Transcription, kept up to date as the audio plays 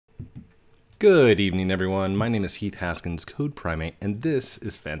Good evening, everyone. My name is Heath Haskins, Code Primate, and this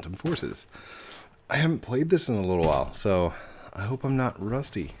is Phantom Forces. I haven't played this in a little while, so I hope I'm not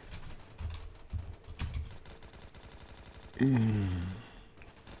rusty.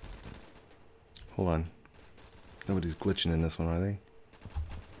 Hold on. Nobody's glitching in this one, are they?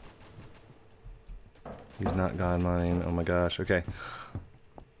 He's not God mine. Oh my gosh. Okay.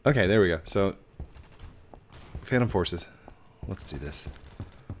 Okay, there we go. So, Phantom Forces. Let's do this.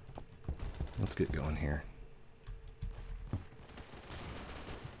 Let's get going here.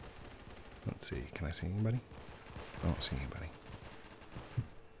 Let's see. Can I see anybody? I don't see anybody.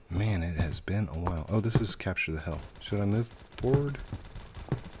 Man, it has been a while. Oh, this is Capture the Hill. Should I move forward?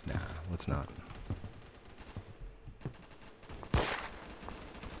 Nah, let's not. I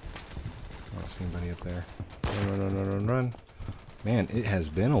don't see anybody up there. Run, run, run, run, run. Man, it has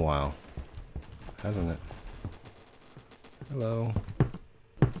been a while. Hasn't it? Hello.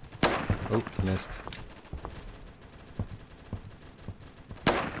 Oh, missed.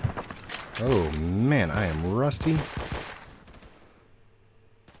 Oh, man, I am rusty.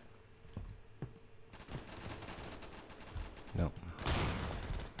 Nope.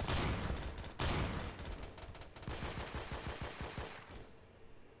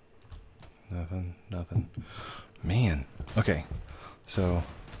 Nothing. Man. Okay. So,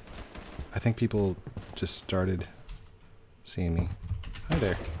 I think people just started seeing me. Hi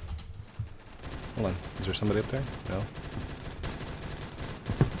there. Hold on. Is there somebody up there? No.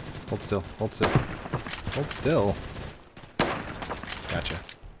 Hold still. Hold still. Hold still. Gotcha.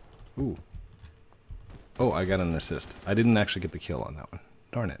 Ooh. Oh, I got an assist. I didn't actually get the kill on that one.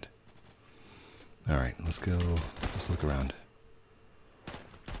 Darn it. Alright, let's go. Let's look around.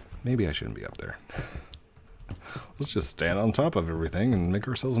 Maybe I shouldn't be up there. Let's just stand on top of everything and make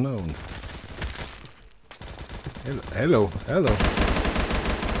ourselves known. Hello. Hello.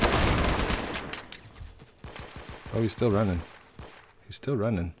 Oh, he's still running. He's still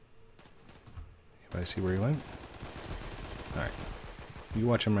running. Anybody see where he went? Alright. You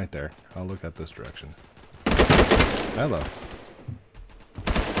watch him right there. I'll look at this direction. Hello.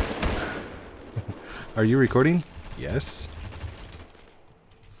 Are you recording? Yes.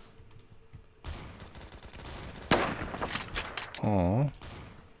 Aw.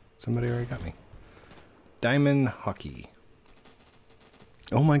 Somebody already got me. Diamond Hockey.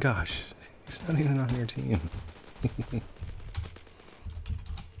 Oh my gosh. He's not even on your team.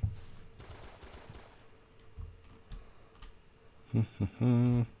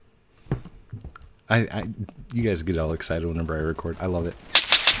 You guys get all excited whenever I record. I love it.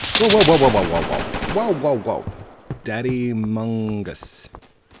 Whoa, whoa, whoa, whoa, whoa, whoa, whoa, whoa, whoa. Daddy Mungus.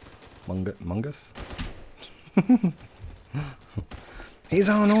 Mungus? He's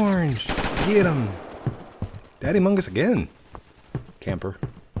on orange. Get him. Daddy Mungus again. Camper.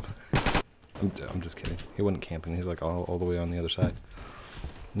 I'm just kidding. He wasn't camping. He's like all the way on the other side.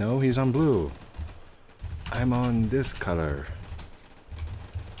 No, he's on blue. I'm on this color.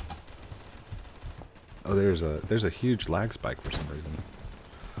 Oh, there's a huge lag spike for some reason.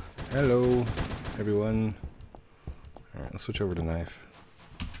 Hello, everyone. All right, let's switch over to knife.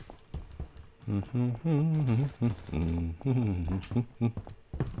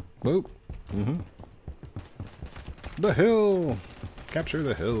 Whoop. The hill. Capture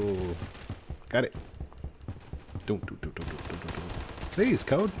the hill. Got it. Don't. Please,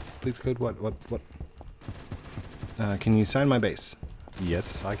 code. Please, code. What? Can you sign my base?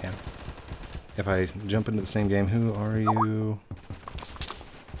 Yes, I can. If I jump into the same game, who are you?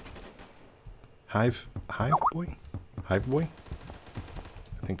 Hive boy? Hive boy?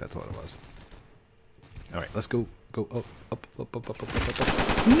 I think that's what it was. Alright, let's go up.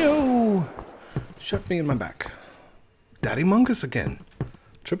 No! Shut me in my back. Daddy Mungus again.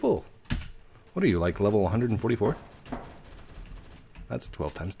 Triple. What are you, like level 144? That's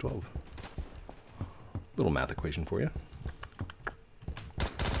 12 times 12. Little math equation for you.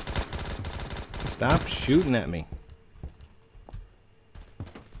 Stop shooting at me.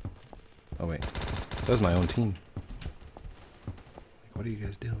 Oh wait, that was my own team. Like, what are you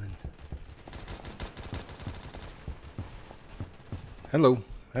guys doing? Hello.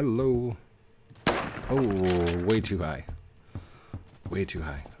 Oh, way too high. Way too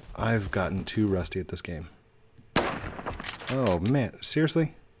high. I've gotten too rusty at this game. Oh man,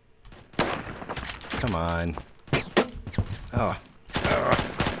 seriously? Come on. Oh.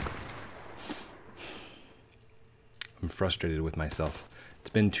 I'm frustrated with myself. It's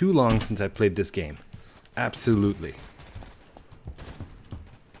been too long since I played this game. Absolutely.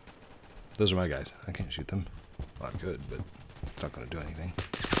 Those are my guys. I can't shoot them. Well, I could, but it's not going to do anything.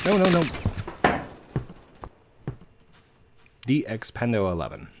 No. DX Pendo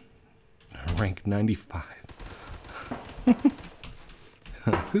 11. Rank 95.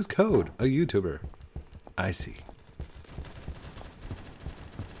 Who's Code? A YouTuber. I see.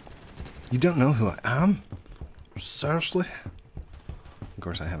 You don't know who I am? Seriously? Of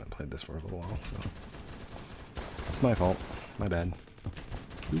course, I haven't played this for a little while, so it's my fault. My bad.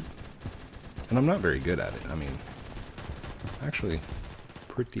 Oop. And I'm not very good at it. I mean, actually,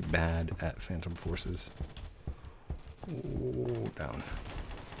 pretty bad at Phantom Forces. Oh, down.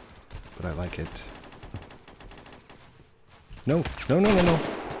 But I like it. No, no, no, no, no.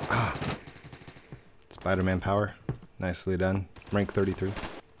 Ah. Spider-Man power. Nicely done. Rank 33.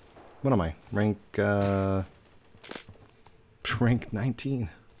 What am I? Rank 19.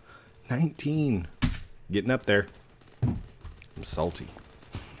 19. Getting up there. I'm salty.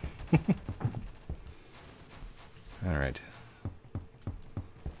 Alright.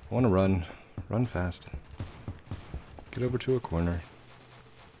 I want to run. Run fast. Get over to a corner.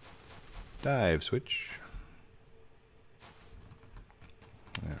 Dive switch.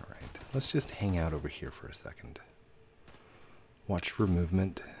 Alright. Let's just hang out over here for a second. Watch for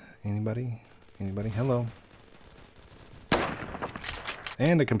movement. Anybody? Anybody? Hello.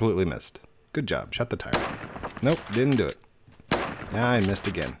 And I completely missed. Good job. Shut the tire. Nope, didn't do it. I missed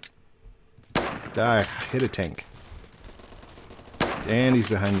again. I hit a tank. And he's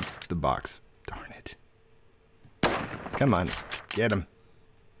behind the box. Darn it. Come on. Get him.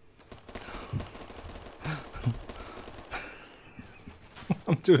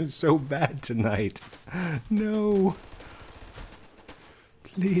 I'm doing so bad tonight. No.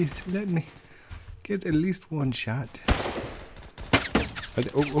 Please, let me get at least one shot.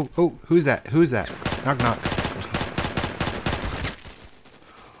 Oh, oh, oh, who's that? Who's that? Knock, knock.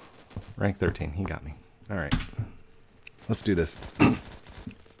 Rank 13, he got me. Alright. Let's do this.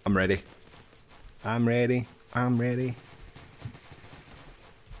 I'm ready. I'm ready. I'm ready.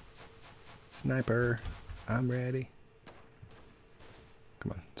 Sniper. I'm ready.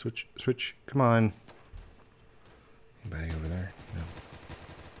 Come on. Switch. Switch. Come on. Anybody over there? No.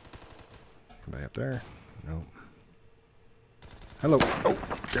 Anybody up there? Nope. Hello. Oh,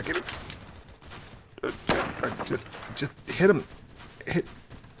 did I get him? Just hit him. Hit.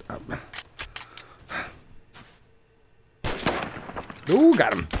 Oh,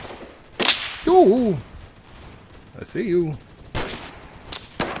 got him. Oh, I see you.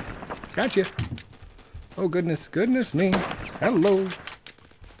 Gotcha. Oh, goodness. Goodness me. Hello.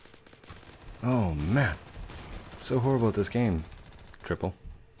 Oh, man. So horrible at this game. Triple.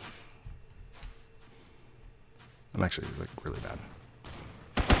 I'm actually, like, really bad.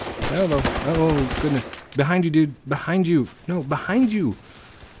 Hello. Oh, goodness. Behind you, dude. Behind you. No, behind you.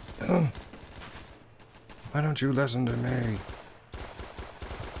 Oh. Why don't you listen to me?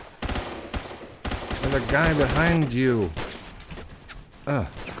 There's a guy behind you. I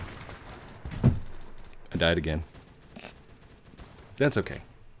died again. That's okay.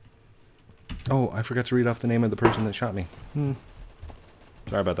 Oh, I forgot to read off the name of the person that shot me.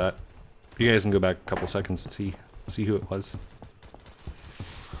 Sorry about that. You guys can go back a couple seconds and see who it was.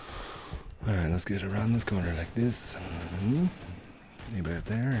 Alright, let's get around this corner like this. Anybody up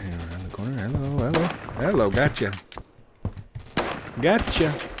there? Anybody around the corner? Hello, hello. Hello, gotcha.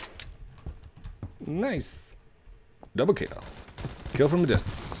 Gotcha. Nice. Double kill. Kill from a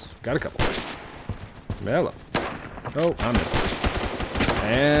distance. Got a couple. Hello. Oh, I missed.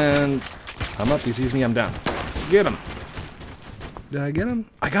 And I'm up. He sees me. I'm down. Get him. Did I get him?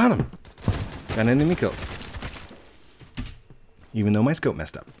 I got him. Got an enemy kill. Even though my scope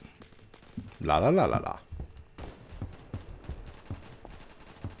messed up. La la la la la.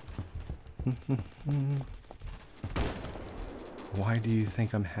 Why do you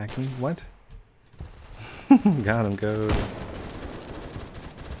think I'm hacking? What? Got him, Code.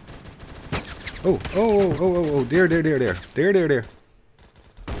 Oh, oh, oh, oh, oh, oh, dear, dear, dear, dear. Dear, dear, dear.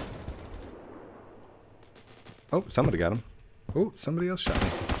 Oh, somebody got him. Oh, somebody else shot me.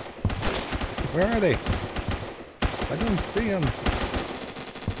 Where are they? I don't see them.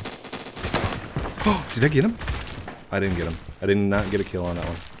 Oh, did I get him? I didn't get him. I did not get a kill on that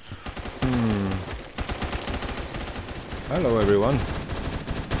one. Hello, everyone.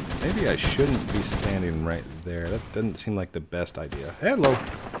 Maybe I shouldn't be standing right there. That doesn't seem like the best idea. Hello.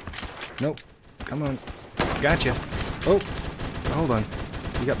 Nope. Come on. Gotcha. Oh, hold on.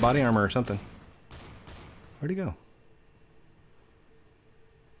 You got body armor or something. Where'd he go?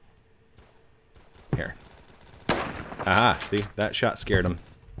 Here. Aha, see? That shot scared him.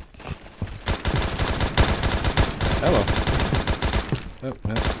 Hello. Oh,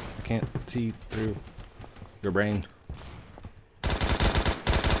 no. I can't see through your brain.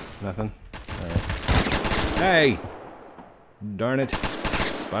 Nothing? Alright. Hey! Darn it.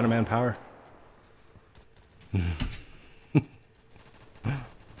 Spider-Man power.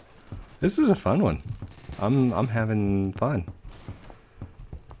 This is a fun one. I'm having fun.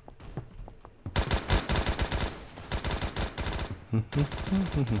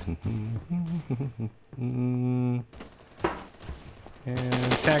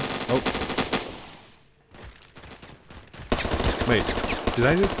 And tag. Oh. Wait, did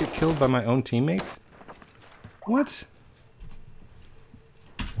I just get killed by my own teammate? What?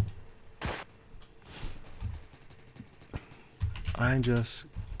 I just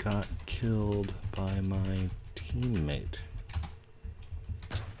got killed by my teammate.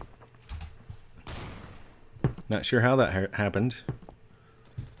 Not sure how that happened,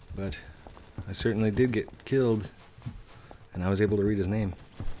 but I certainly did get killed, and I was able to read his name.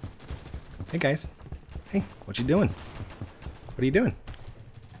 Hey guys. Hey, what you doing? What are you doing?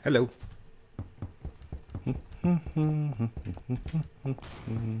 Hello. Come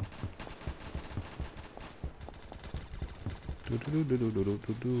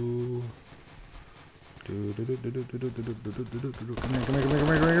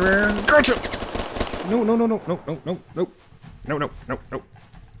here. Gotcha! No.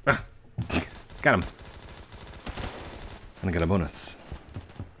 Ah. Got him. And I got a bonus.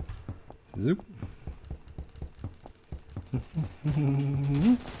 Zoop.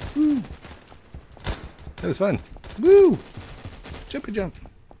 That was fun. Woo! Jumpy jump.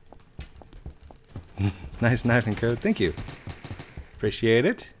 Nice knife and code. Thank you. Appreciate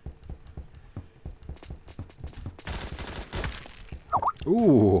it.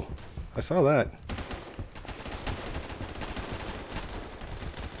 Ooh, I saw that.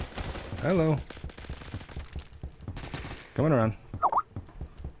 Hello. Coming around.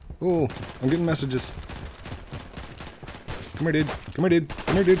 Ooh, I'm getting messages. Come here, dude. Come here, dude.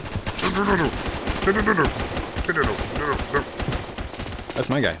 Come here, dude. That's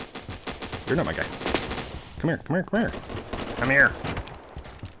my guy. You're not my guy. Come here, come here, come here. Come here.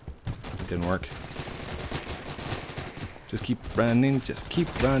 It didn't work. Just keep running, just keep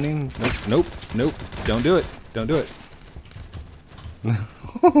running. Nope. Don't do it. Don't do it.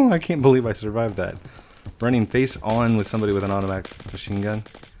 I can't believe I survived that. Running face on with somebody with an automatic machine gun.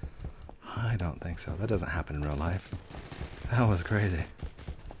 I don't think so. That doesn't happen in real life. That was crazy.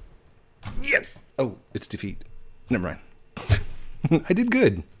 Yes! Oh, it's defeat. Never mind. I did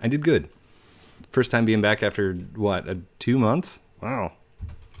good. I did good. First time being back after, what, 2 months? Wow.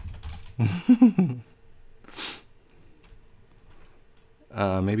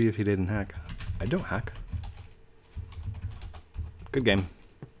 Maybe if he didn't hack. I don't hack. Good game.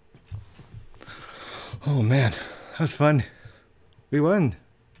 Oh man, that was fun. We won.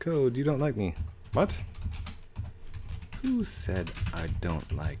 Code, you don't like me. What? Who said I don't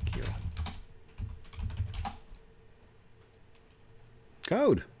like you?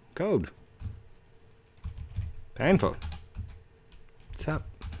 Code. Painful. What's up?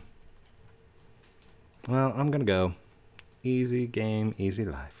 Well, I'm gonna go. Easy game, easy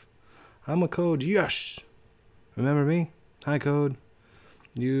life. I'm a Code, yes! Remember me? Hi, Code.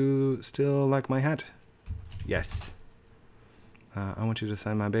 You still like my hat? Yes. I want you to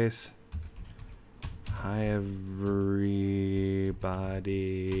sign my base. Hi, everybody.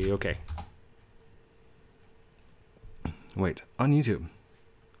 Okay. Wait, on YouTube.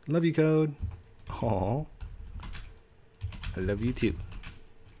 Love you, Code. Aww. I love you too.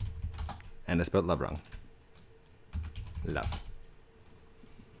 And I spelled love wrong. Love.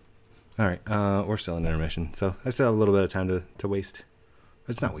 Alright, we're still in intermission, so I still have a little bit of time to waste.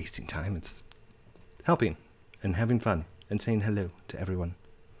 It's not wasting time, it's helping and having fun and saying hello to everyone.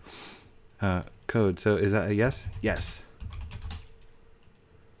 Code, so is that a yes? Yes.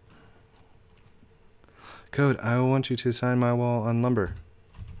 Code, I want you to sign my wall on lumber.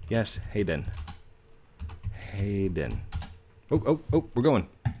 Yes, Hayden. Hayden. Oh, we're going.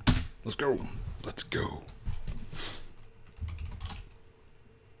 Let's go. Let's go.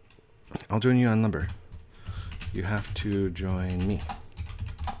 I'll join you on lumber. You have to join me.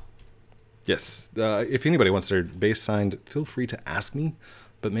 Yes, if anybody wants their base signed, feel free to ask me,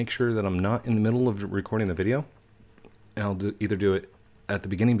 but make sure that I'm not in the middle of recording the video. And I'll either do it at the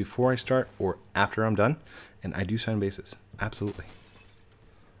beginning before I start or after I'm done. And I do sign bases. Absolutely.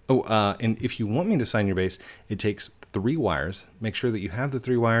 Oh, and if you want me to sign your base, it takes 3 wires. Make sure that you have the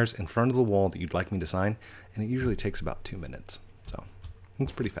 3 wires in front of the wall that you'd like me to sign. And it usually takes about 2 minutes. So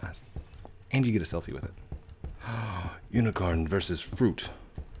it's pretty fast. And you get a selfie with it. Unicorn versus Fruit,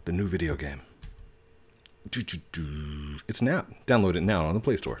 the new video game. It's an app. Download it now on the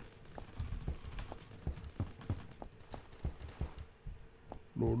Play Store.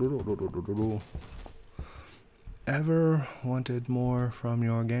 Ever wanted more from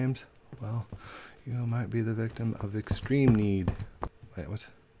your games? Well, You might be the victim of extreme need. Wait, what?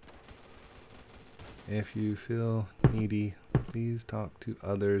 If you feel needy, please talk to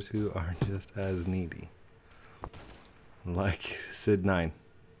others who are just as needy. Like Sid9.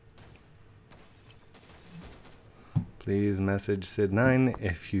 Please message Sid9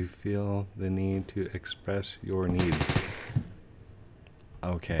 if you feel the need to express your needs.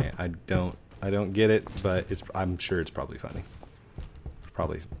 Okay, I don't get it, but I'm sure it's probably funny.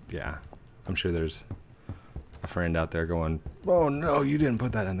 Probably, yeah. I'm sure there's a friend out there going, "Oh no, you didn't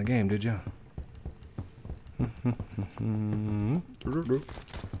put that in the game, did you?"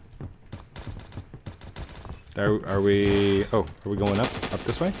 Are we going up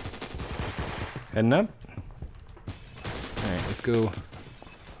this way? Heading up? Alright, let's go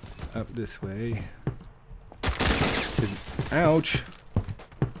up this way. Ouch!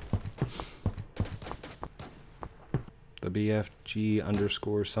 The BFG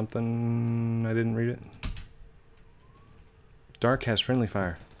underscore something. I didn't read it. Dark has friendly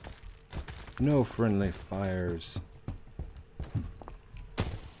fire. No friendly fires.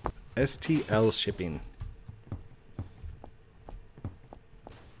 STL shipping.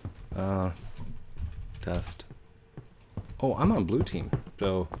 Test. Oh, I'm on blue team.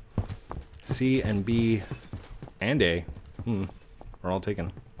 So C and B and A are all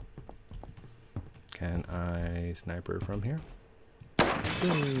taken. Can I sniper from here?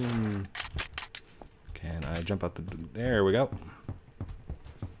 Boom. Can I jump out the... There we go.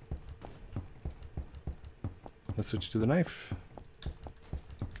 Let's switch to the knife.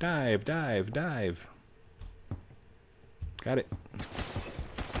 Dive, dive, dive. Got it.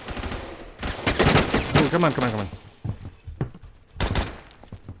 Oh, come on, come on, come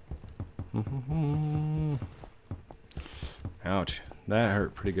on. Ouch. That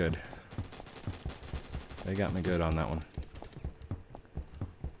hurt pretty good. They got me good on that one.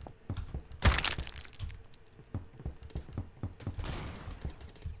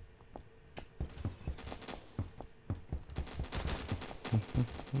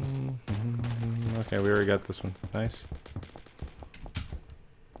 Okay, we already got this one. Nice.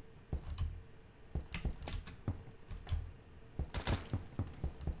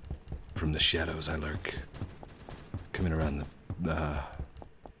 From the shadows I lurk. Coming around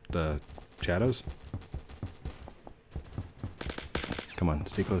the shadows. Come on,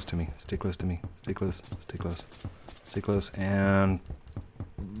 stay close to me. Stay close to me. Stay close. Stay close. Stay close. And...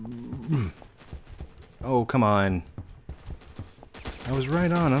 Oh, come on. I was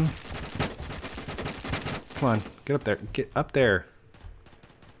right on him. Come on, get up there. Get up there.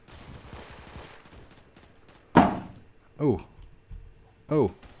 Oh.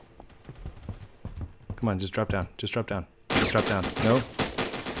 Oh. Come on, just drop down. Just drop down. Just drop down. No.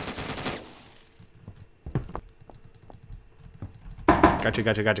 Gotcha,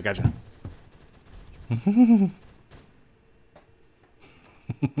 gotcha, gotcha, gotcha.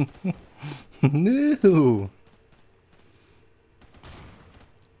 No.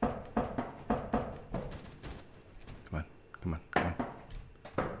 Come on, come on, come on.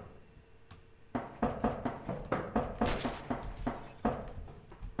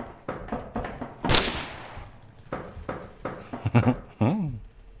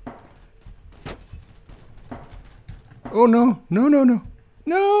 Oh no, no, no, no.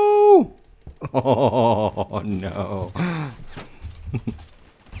 No! Oh no.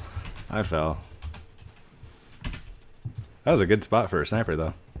 I fell. That was a good spot for a sniper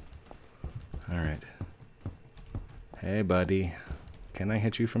though. Alright. Hey buddy. Can I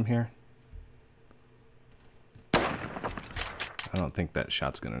hit you from here? I don't think that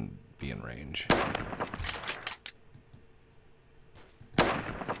shot's gonna be in range.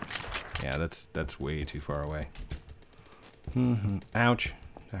 Yeah, that's way too far away. Ouch.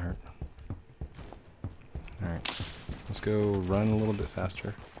 That hurt. Alright. Let's go run a little bit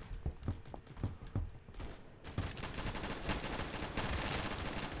faster.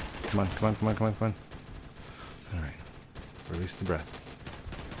 Come on, come on, come on, come on, come on. Alright. Release the breath.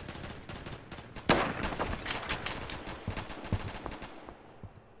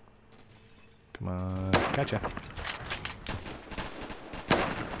 Come on. Gotcha.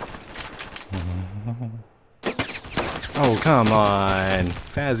 Oh, come on.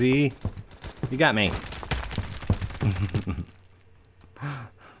 Fazzy. You got me.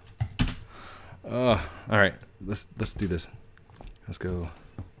 Alright. Let's do this. Let's go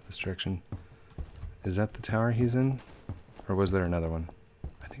this direction. Is that the tower he's in? Or was there another one?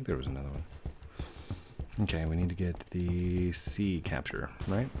 I think there was another one. Okay, we need to get the C capture,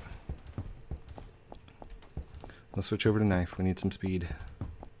 right? Let's switch over to knife. We need some speed.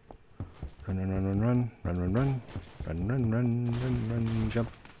 Run, run, run, run, run, run, run, run, run, run, run, run, run,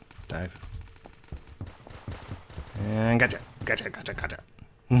 jump, dive. And gotcha.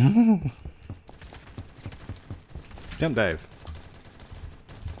 Jump dive.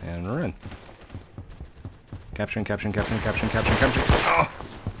 And run. Capturing. Oh!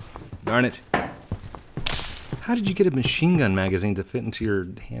 Darn it. How did you get a machine gun magazine to fit into your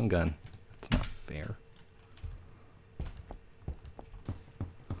handgun? That's not fair.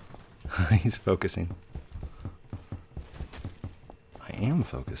 He's focusing. I am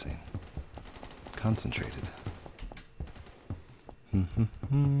focusing. Concentrated.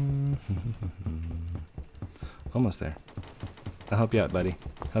 Almost there. I'll help you out, buddy.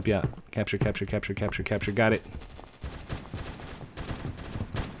 Help you out. Capture. Got it.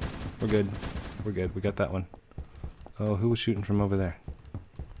 We're good. We got that one. Oh, who was shooting from over there?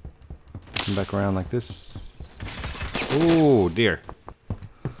 Come back around like this. Oh, dear.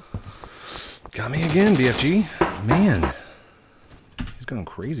 Got me again, BFG. Man. He's going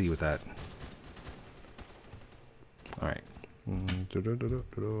crazy with that. Alright.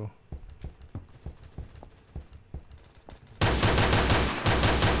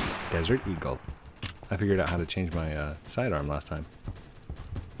 Desert Eagle. I figured out how to change my sidearm last time,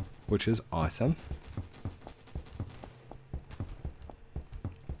 which is awesome.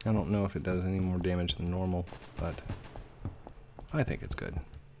 I don't know if it does any more damage than normal, but I think it's good.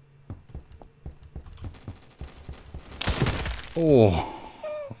 Oh,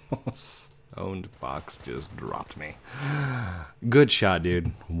 Stoned Fox just dropped me. Good shot,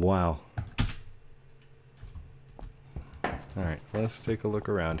 dude. Wow. Alright, let's take a look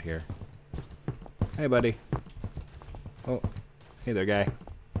around here. Hey, buddy. Oh, hey there, guy.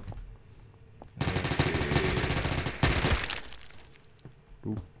 Let's see.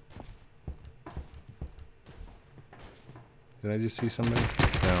 Oop. Did I just see somebody?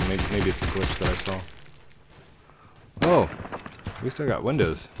 No, maybe it's a glitch that I saw. Oh, we still got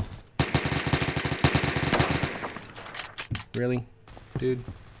windows. Really? Dude?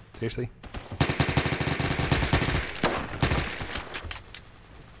 Seriously?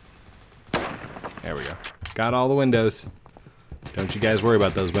 There we go. Got all the windows. Don't you guys worry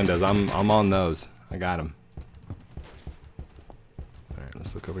about those windows. I'm on those. I got them. Alright,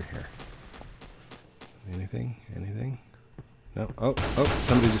 let's look over here. Anything? No. Oh,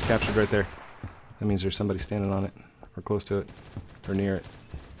 somebody just captured right there. That means there's somebody standing on it, or close to it, or near it,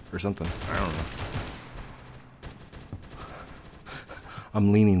 or something. I don't know.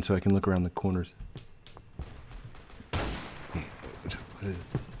 I'm leaning so I can look around the corners. What is it?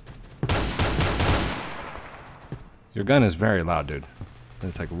 Your gun is very loud, dude. And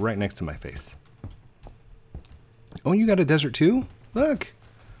it's like right next to my face. Oh, you got a desert too? Look.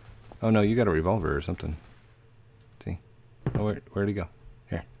 Oh no, you got a revolver or something. See? Oh, where'd he go?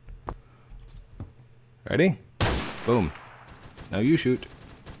 Here. Ready? Boom. Now you shoot.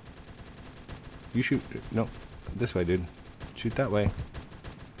 You shoot. No, this way, dude. Shoot that way.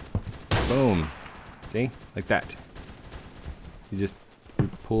 Boom. See? Like that. You just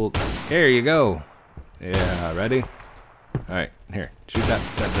pull. There you go. Yeah, ready? Alright, here. Shoot that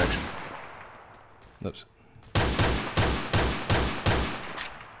direction. Oops.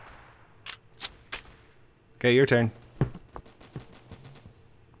 Okay, your turn.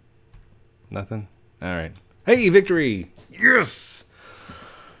 Nothing? Alright. Hey, victory! Yes!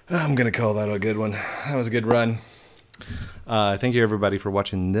 I'm gonna call that a good one. That was a good run. Thank you everybody for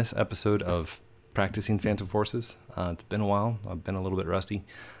watching this episode of Practicing Phantom Forces. It's been a while. I've been a little bit rusty.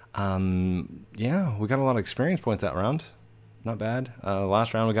 Yeah, we got a lot of experience points that round. Not bad.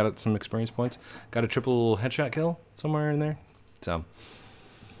 Last round we got some experience points. Got a triple headshot kill somewhere in there. So,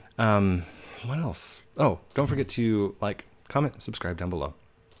 what else? Oh, don't forget to like, comment, subscribe down below.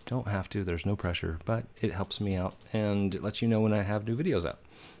 Don't have to. There's no pressure, but it helps me out and it lets you know when I have new videos out.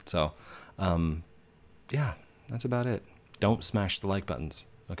 So, yeah, that's about it. Don't smash the like buttons,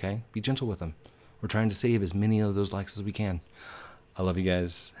 okay? Be gentle with them. We're trying to save as many of those likes as we can. I love you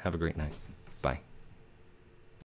guys. Have a great night.